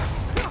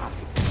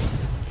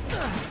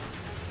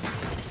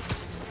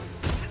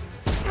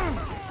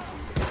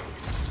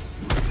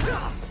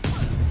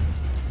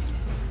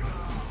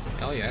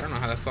 Hell yeah, I don't know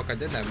how the fuck I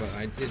did that, but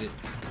I did it.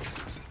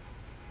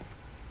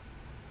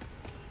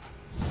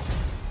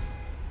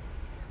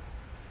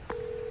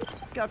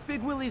 Got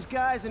Big Willie's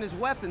guys and his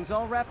weapons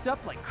all wrapped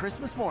up like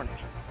Christmas morning.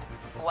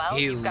 Well,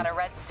 Ew. you've got a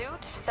red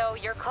suit, so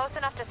you're close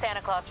enough to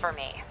Santa Claus for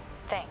me.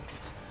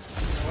 Thanks.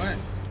 What?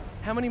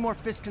 How many more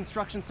Fisk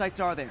construction sites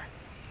are there?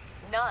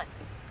 None.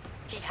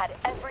 He had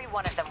every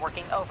one of them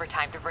working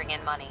overtime to bring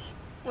in money.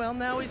 Well,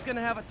 now he's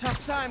gonna have a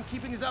tough time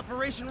keeping his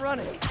operation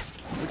running.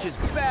 Which is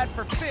bad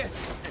for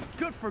Fisk and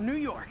good for New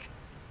York.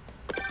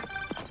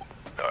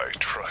 I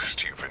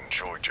trust you've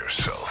enjoyed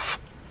yourself.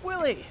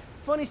 Willie,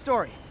 funny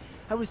story.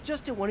 I was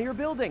just at one of your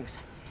buildings.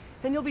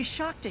 And you'll be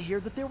shocked to hear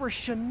that there were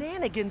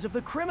shenanigans of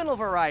the criminal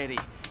variety.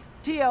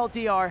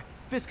 TLDR,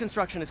 Fisk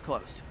construction is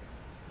closed.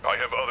 I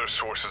have other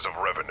sources of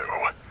revenue,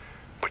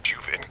 but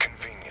you've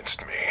inconvenienced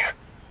me,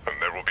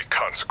 and there will be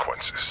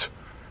consequences.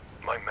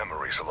 My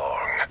memory's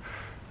long.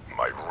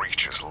 My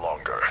reach is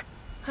longer.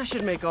 I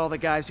should make all the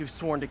guys who've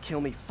sworn to kill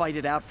me fight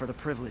it out for the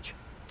privilege.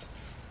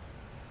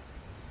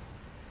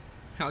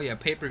 Hell yeah,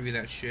 pay-per-view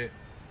that shit.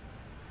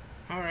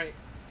 Alright.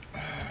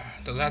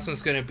 The last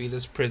one's gonna be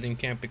this prison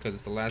camp because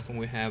it's the last one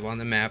we have on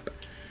the map.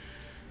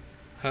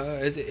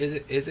 Is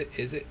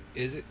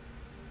it?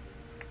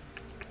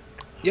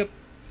 Yep.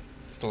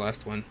 It's the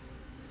last one.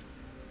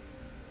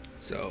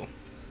 So.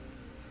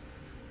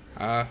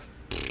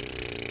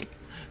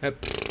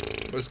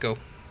 Let's go.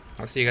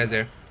 I'll see you guys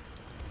there.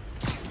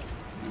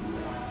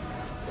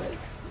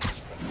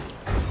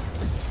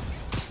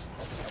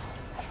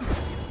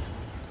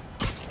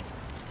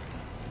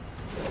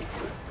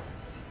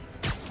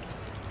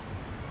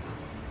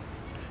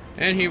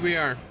 And here we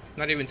are,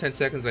 not even 10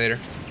 seconds later.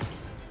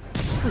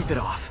 Sleep it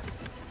off.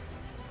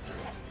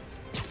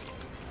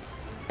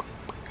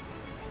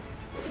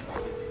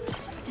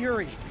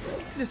 Yuri,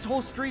 this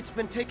whole street's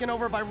been taken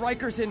over by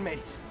Riker's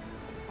inmates.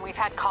 We've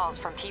had calls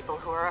from people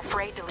who are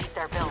afraid to leave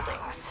their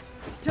buildings.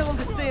 Tell them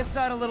to stay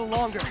inside a little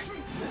longer.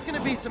 There's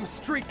gonna be some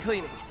street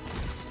cleaning.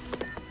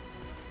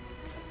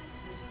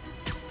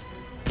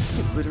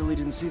 Literally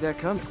didn't see that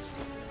coming.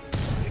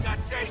 We got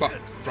Jason! Fuck,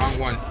 wrong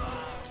one.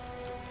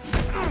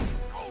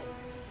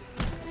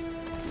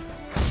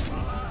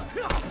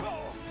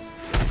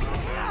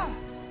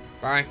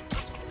 Bye.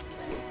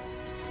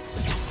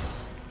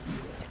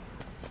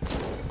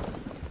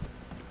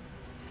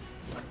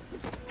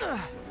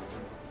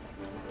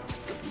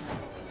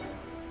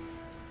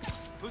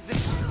 Who's this?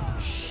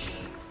 Shh.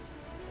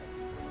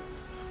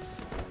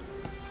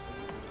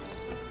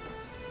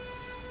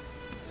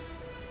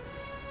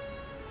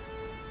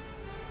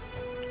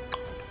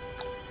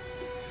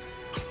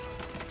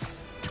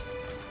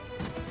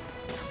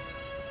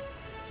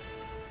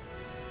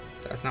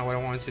 That's not what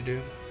I wanted to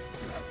do.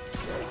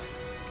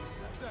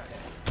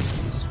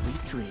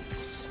 Sweet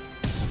dreams.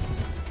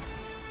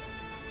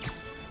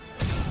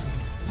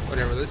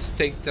 Whatever, let's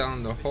take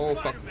down the whole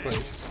fucking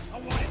place.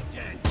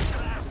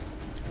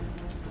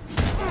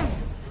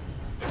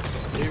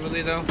 Are you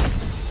really though?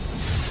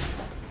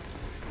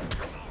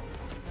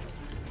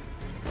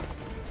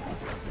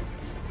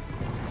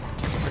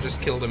 I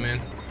just killed a man.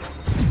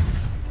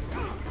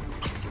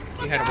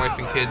 He had a wife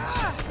and kids.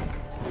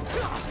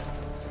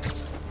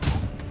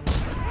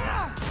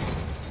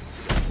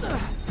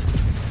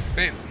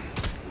 Bam.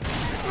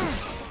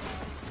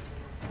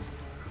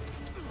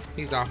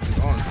 He's off and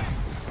gone.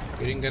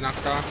 He didn't get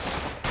knocked off.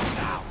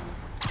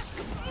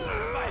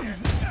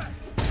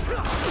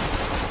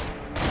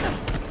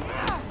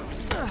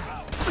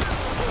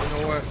 You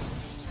know what?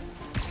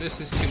 This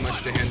is too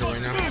much to handle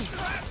right now.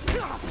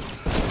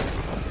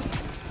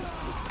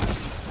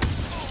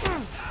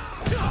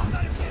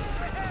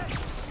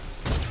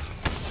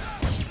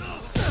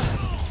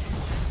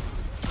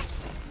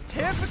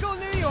 Typical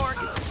New York.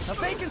 A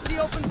vacancy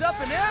opens up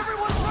and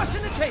everyone's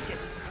rushing to take it.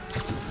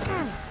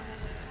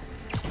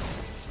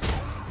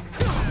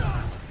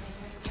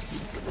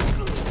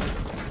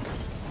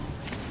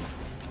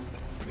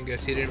 I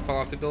guess he didn't fall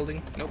off the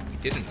building. Nope, he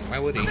didn't. Why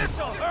would he?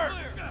 This'll hurt.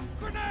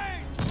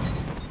 Grenade!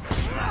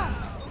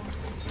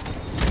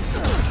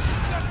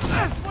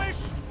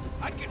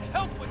 I can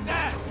help with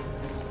that.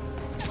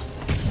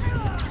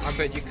 I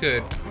bet you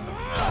could.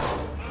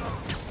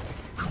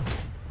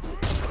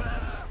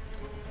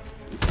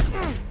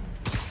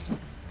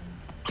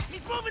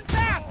 He's moving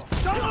fast.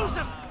 Don't lose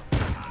him.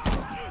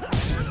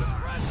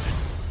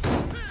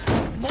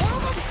 More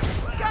of them?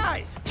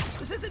 Guys,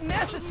 this isn't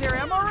necessary.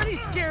 I'm already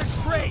scared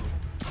straight.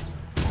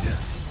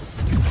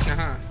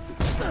 Uh-huh.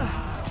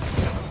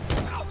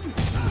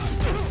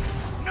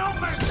 No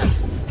mercy.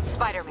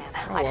 Spider-Man,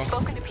 well. I've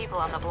spoken to people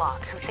on the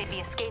block who say the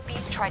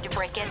escapees tried to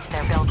break into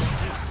their buildings.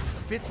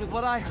 Fits with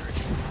what I heard.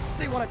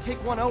 They want to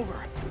take one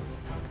over.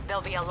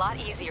 They'll be a lot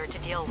easier to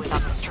deal with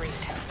on the street,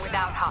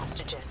 without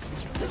hostages.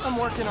 I'm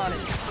working on it.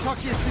 Talk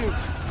to you soon.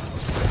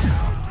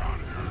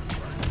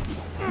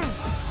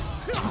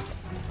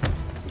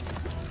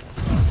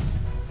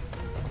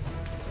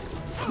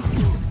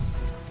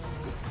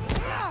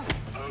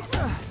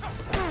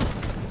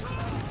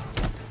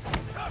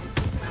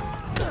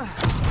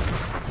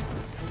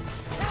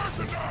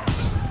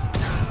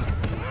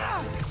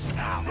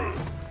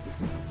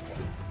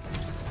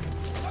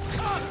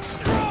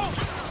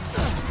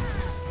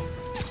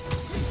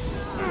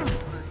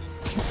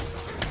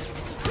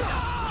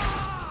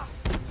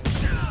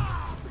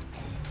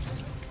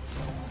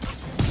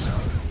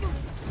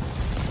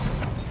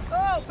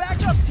 Oh,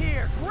 back up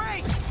tier.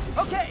 Great.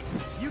 Okay,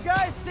 you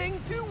guys sing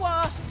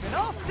doo-wah, and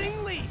I'll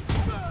sing lead.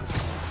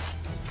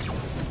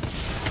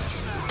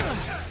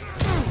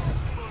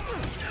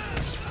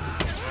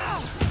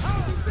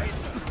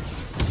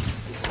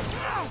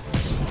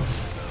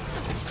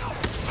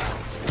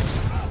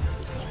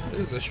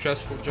 This is a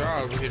stressful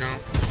job, you know.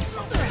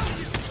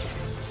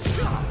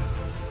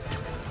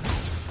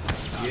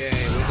 Yay,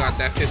 we got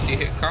that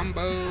 50-hit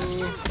combo.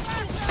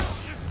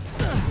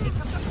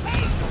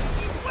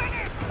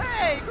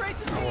 Hey, great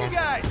to see you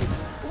guys.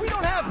 We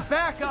don't have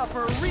backup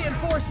or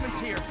reinforcements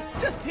here.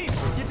 Just people,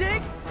 you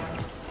dig?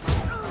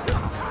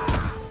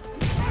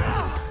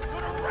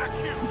 Gonna wreck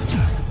him.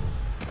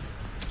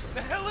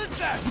 The hell is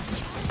that?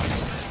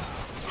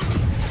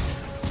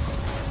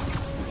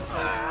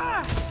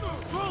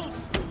 Rose,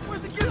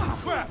 where's the killing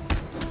crap?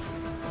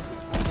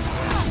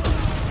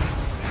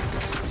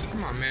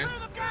 Come on, man.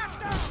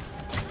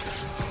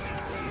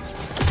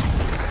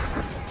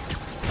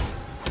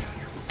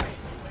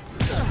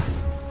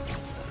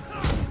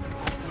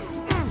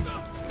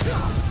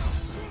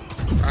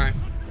 Alright.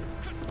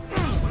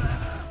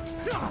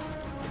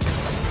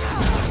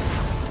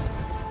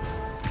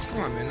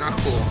 Come on, man. Not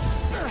cool.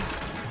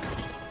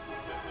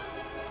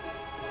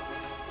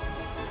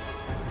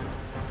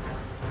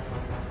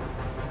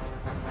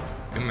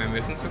 Am I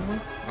missing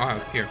someone? Oh,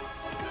 here.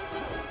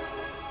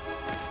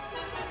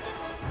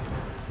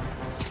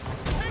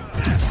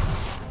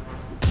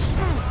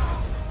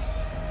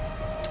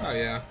 Oh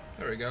yeah,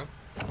 there we go.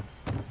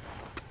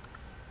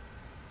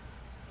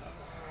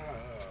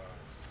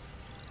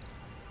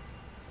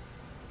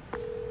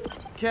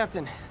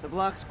 Captain, the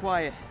block's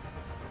quiet.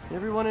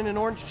 Everyone in an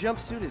orange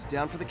jumpsuit is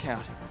down for the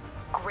count.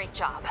 Great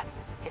job.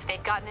 If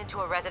they'd gotten into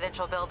a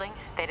residential building,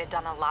 they'd have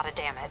done a lot of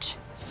damage.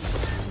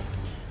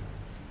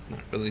 Not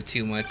really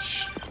too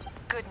much.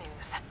 Good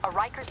news. A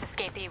Rikers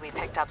escapee we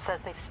picked up says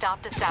they've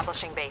stopped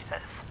establishing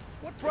bases.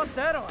 What brought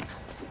that on?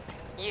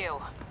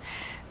 You.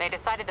 They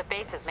decided the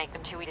bases make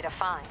them too easy to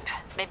find.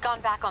 They've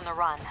gone back on the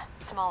run.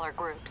 Smaller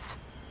groups.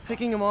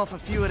 Picking them off a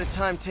few at a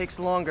time takes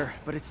longer,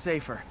 but it's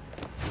safer.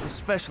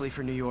 Especially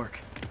for New York.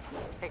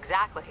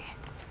 Exactly.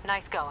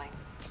 Nice going.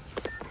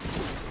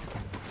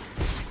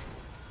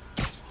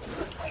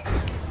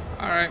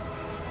 Alright.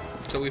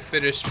 So we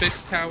finished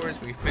Fixed Towers.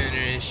 We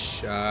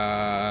finished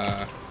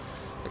the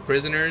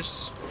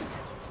prisoners.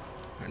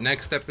 Our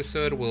next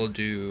episode we'll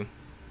do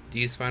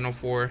these final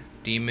four: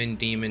 Demon,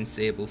 Demon,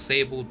 Sable,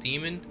 Sable,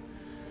 Demon.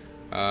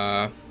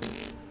 That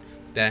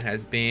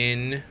has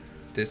been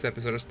this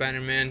episode of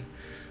Spider-Man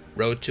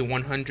Road to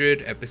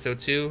 100, episode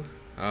 2.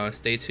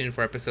 Stay tuned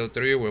for episode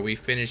 3 where we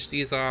finish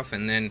these off,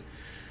 and then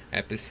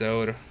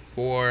episode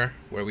 4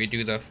 where we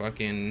do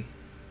the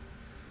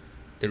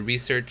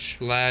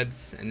research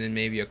labs, and then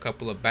maybe a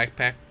couple of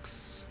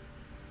backpacks.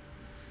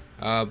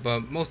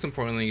 But most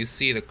importantly, you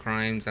see the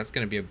crimes. That's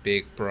gonna be a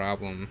big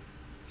problem.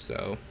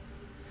 So,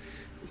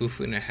 oof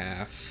and a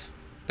half.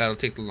 That'll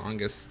take the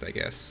longest, I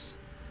guess.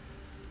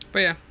 But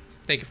yeah,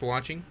 thank you for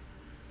watching.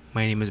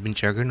 My name has been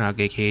Juggernaut,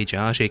 aka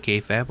Josh, aka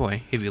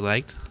Fatboy. If you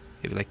liked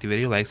the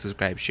video, like,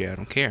 subscribe, share. I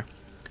don't care.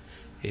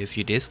 If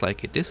you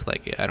dislike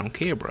it, I don't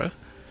care, bruh.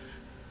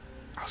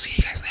 I'll see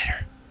you guys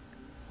later.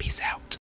 Peace out.